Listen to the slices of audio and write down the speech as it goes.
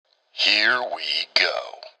Here we go.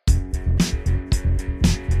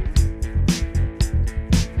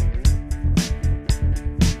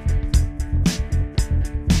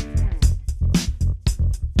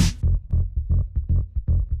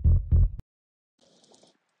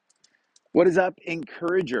 What is up,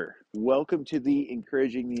 Encourager? Welcome to the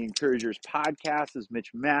Encouraging the Encouragers podcast. This is Mitch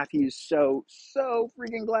Matthews. So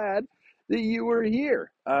freaking glad that you were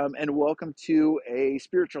here. And welcome to a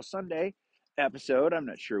Spiritual Sunday episode. I'm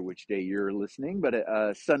not sure which day you're listening, but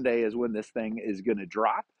Sunday is when this thing is going to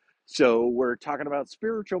drop. So we're talking about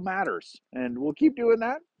spiritual matters, and we'll keep doing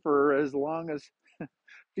that for as long as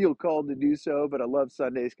feel called to do so. But I love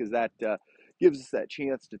Sundays because that gives us that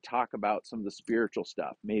chance to talk about some of the spiritual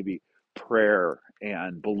stuff, maybe prayer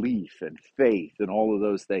and belief and faith and all of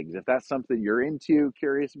those things. If that's something you're into,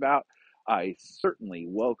 curious about, I certainly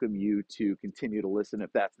welcome you to continue to listen.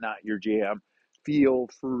 If that's not your jam, feel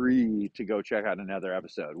free to go check out another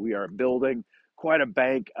episode. We are building quite a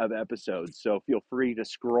bank of episodes, so feel free to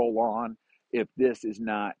scroll on if this is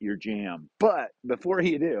not your jam. But before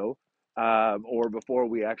you do, or before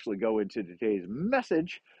we actually go into today's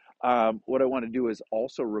message, what I want to do is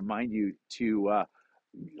also remind you to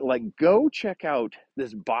go check out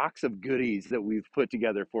this box of goodies that we've put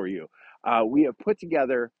together for you. We have put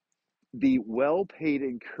together the Well Paid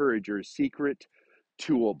Encourager's Secret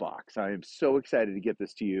Toolbox. I am so excited to get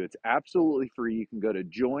this to you. It's absolutely free. You can go to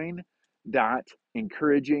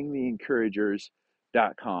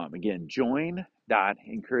join.encouragingtheencouragers.com. Again,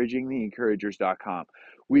 join.encouragingtheencouragers.com.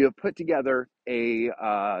 We have put together a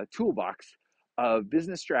toolbox of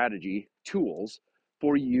business strategy tools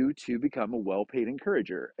for you to become a well-paid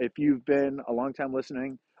encourager. If you've been a long-time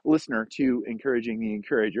listener to Encouraging the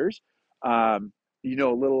Encouragers, you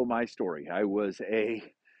know a little of my story. I was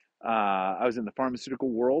in the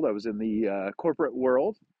pharmaceutical world. I was in the corporate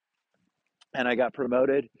world, and I got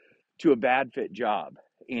promoted to a bad fit job.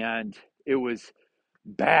 And it was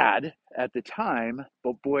bad at the time,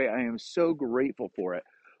 but boy, I am so grateful for it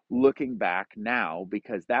looking back now,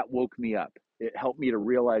 because that woke me up. It helped me to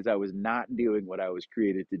realize I was not doing what I was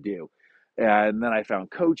created to do. And then I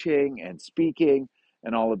found coaching and speaking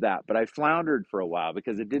and all of that. But I floundered for a while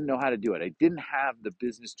because I didn't know how to do it. I didn't have the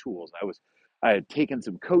business tools. I had taken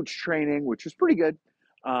some coach training, which was pretty good.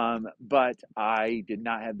 But I did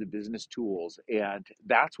not have the business tools. And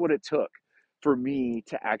that's what it took for me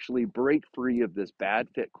to actually break free of this bad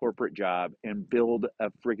fit corporate job and build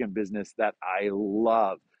a freaking business that I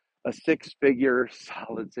love. A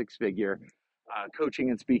solid six figure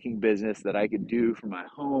coaching and speaking business that I could do from my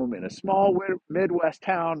home in a small Midwest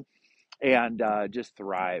town and just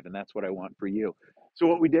thrive. And that's what I want for you. So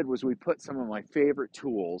what we did was we put some of my favorite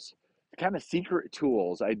tools, kind of secret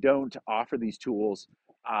tools. I don't offer these tools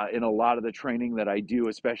in a lot of the training that I do,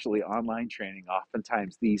 especially online training.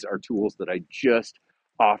 Oftentimes these are tools that I just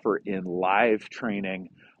offer in live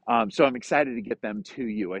training. So I'm excited to get them to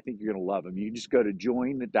you. I think you're going to love them. You can just go to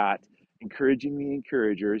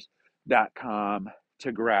join.encouragingtheencouragers.com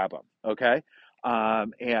to grab them. Okay.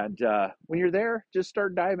 And when you're there, just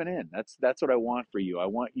start diving in. That's what I want for you. I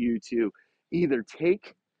want you to either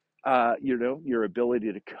take, your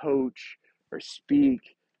ability to coach or speak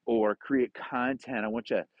or create content. I want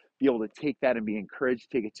you to be able to take that and be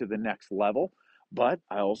encouraged to take it to the next level. But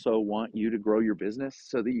I also want you to grow your business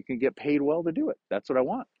so that you can get paid well to do it. That's what I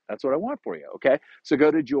want. That's what I want for you. Okay. So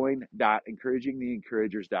go to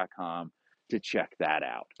join.encouragingtheencouragers.com to check that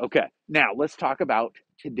out. Okay. Now let's talk about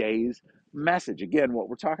today's message. Again, what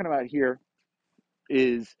we're talking about here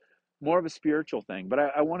is more of a spiritual thing, but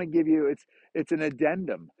I want to give you it's an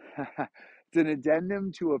addendum. It's an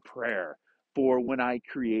addendum to a prayer for when I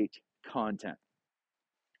create content.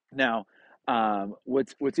 Now,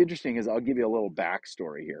 what's interesting is I'll give you a little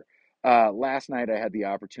backstory here. Last night I had the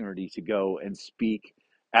opportunity to go and speak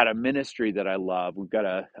at a ministry that I love. We've got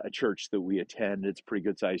a church that we attend. It's a pretty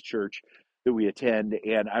good sized church that we attend,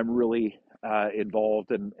 and I'm really involved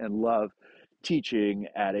and love teaching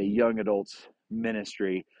at a young adults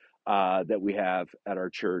ministry that we have at our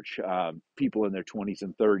church. People in their 20s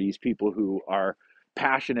and 30s, people who are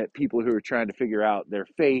passionate, people who are trying to figure out their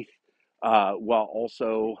faith while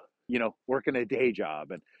also, working a day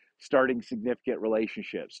job and starting significant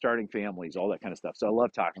relationships, starting families, all that kind of stuff. So I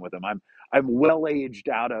love talking with them. I'm well aged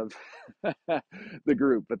out of the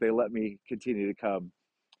group, but they let me continue to come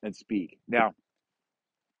and speak. Now,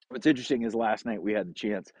 what's interesting is last night we had the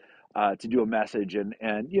chance to do a message and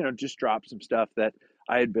just drop some stuff that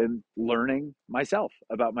I had been learning myself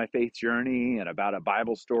about my faith journey and about a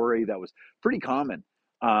Bible story that was pretty common.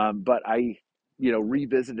 But I,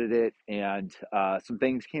 revisited it, and some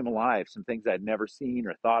things came alive, some things I'd never seen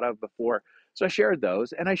or thought of before. So I shared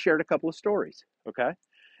those, and I shared a couple of stories. Okay.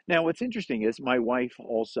 Now, what's interesting is my wife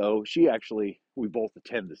also, we both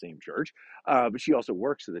attend the same church, but she also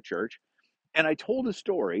works at the church. And I told a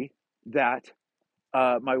story that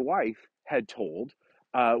my wife had told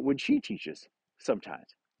when she teaches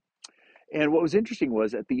sometimes. And what was interesting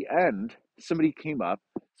was at the end, somebody came up,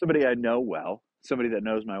 somebody I know well, somebody that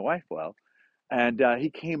knows my wife well, and he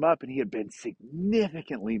came up and he had been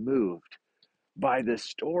significantly moved by this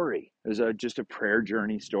story. It was just a prayer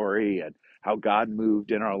journey story and how God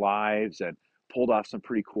moved in our lives and pulled off some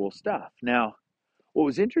pretty cool stuff. Now, what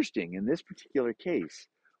was interesting in this particular case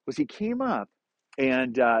was he came up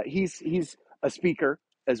and he's a speaker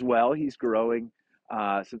as well. He's growing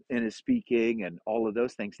in his speaking and all of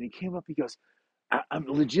those things. And he came up, he goes, I'm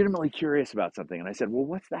legitimately curious about something. And I said, well,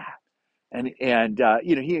 what's that? And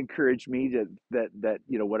he encouraged me that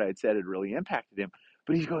what I had said had really impacted him.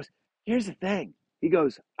 But he goes, here's the thing. He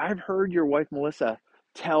goes, I've heard your wife Melissa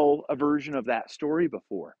tell a version of that story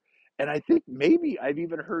before, and I think maybe I've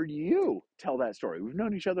even heard you tell that story. We've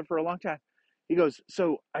known each other for a long time. He goes,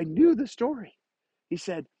 so I knew the story. He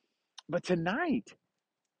said, but tonight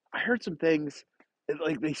I heard some things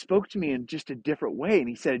like they spoke to me in just a different way. And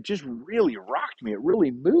he said, it just really rocked me. It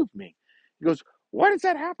really moved me. He goes, why does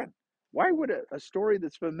that happen? Why would a story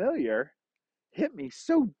that's familiar hit me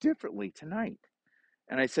so differently tonight?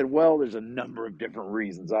 And I said, well, there's a number of different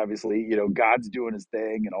reasons. Obviously, God's doing his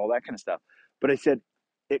thing and all that kind of stuff. But I said,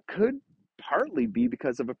 it could partly be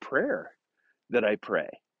because of a prayer that I pray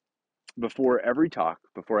before every talk,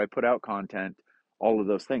 before I put out content, all of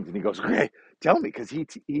those things. And he goes, okay, tell me, because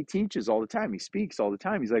he teaches all the time. He speaks all the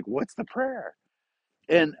time. He's like, what's the prayer?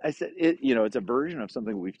 And I said, it's a version of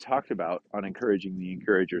something we've talked about on encouraging the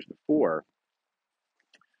encouragers before.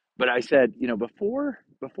 But I said,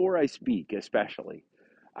 before I speak, especially,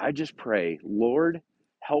 I just pray, Lord,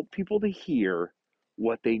 help people to hear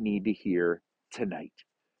what they need to hear tonight.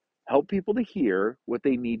 Help people to hear what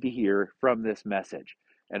they need to hear from this message.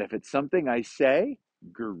 And if it's something I say,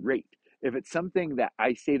 great. If it's something that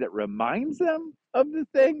I say that reminds them of the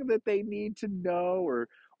thing that they need to know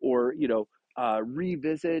or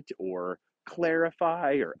revisit or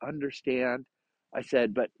clarify or understand, I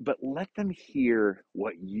said, but let them hear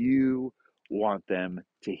what you want them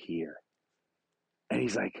to hear. And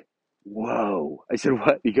he's like, whoa. I said,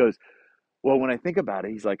 what? He goes, well, when I think about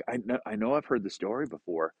it, he's like, I know I've heard the story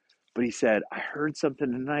before, but he said, I heard something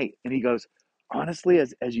tonight. And he goes, honestly,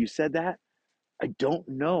 as you said that, I don't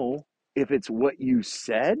know if it's what you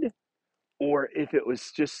said or if it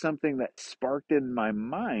was just something that sparked in my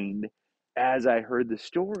mind as I heard the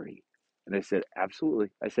story. And I said,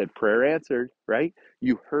 absolutely. I said, prayer answered, right?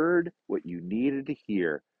 You heard what you needed to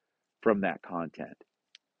hear from that content.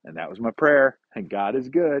 And that was my prayer. And God is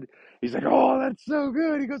good. He's like, oh, that's so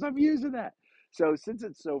good. He goes, I'm using that. So since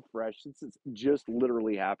it's so fresh, since it's just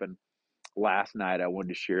literally happened last night, I wanted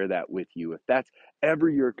to share that with you. If that's ever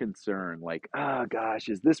your concern, like, oh gosh,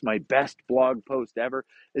 is this my best blog post ever?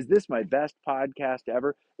 Is this my best podcast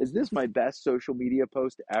ever? Is this my best social media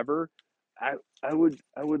post ever? I would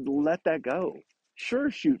let that go. Sure,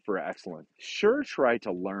 shoot for excellence. Sure, try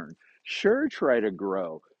to learn. Sure, try to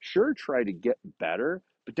grow. Sure, try to get better,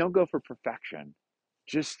 but don't go for perfection.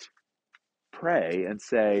 Just pray and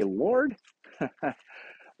say, Lord,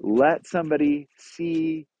 let somebody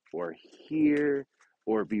see or hear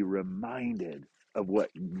or be reminded of what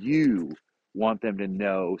you want them to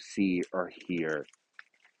know, see, or hear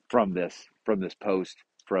from this post,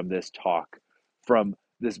 from this talk, from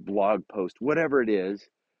this blog post, whatever it is,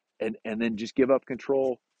 and then just give up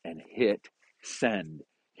control and hit send,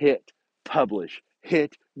 hit publish,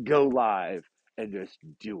 hit go live, and just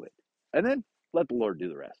do it. And then let the Lord do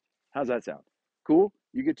the rest. How's that sound? Cool?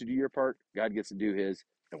 You get to do your part, God gets to do his,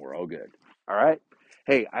 and we're all good. All right?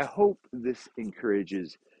 Hey, I hope this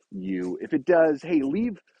encourages you. If it does, hey,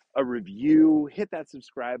 leave a review, hit that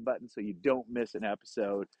subscribe button so you don't miss an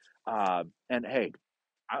episode. And hey,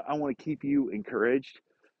 I want to keep you encouraged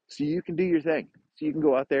so you can do your thing, so you can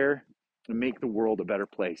go out there and make the world a better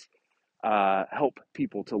place. Help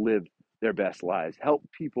people to live their best lives. Help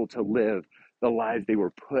people to live the lives they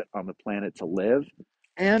were put on the planet to live.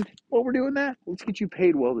 And while we're doing that, let's get you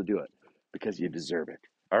paid well to do it because you deserve it.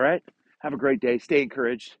 All right? Have a great day. Stay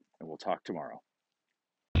encouraged, and we'll talk tomorrow.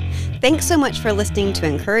 Thanks so much for listening to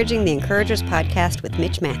Encouraging the Encouragers podcast with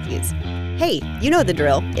Mitch Matthews. Hey, you know the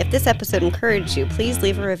drill. If this episode encouraged you, please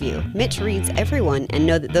leave a review. Mitch reads everyone, and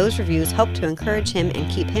know that those reviews help to encourage him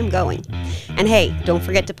and keep him going. And hey, don't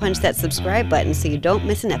forget to punch that subscribe button so you don't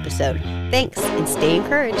miss an episode. Thanks, and stay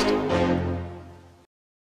encouraged.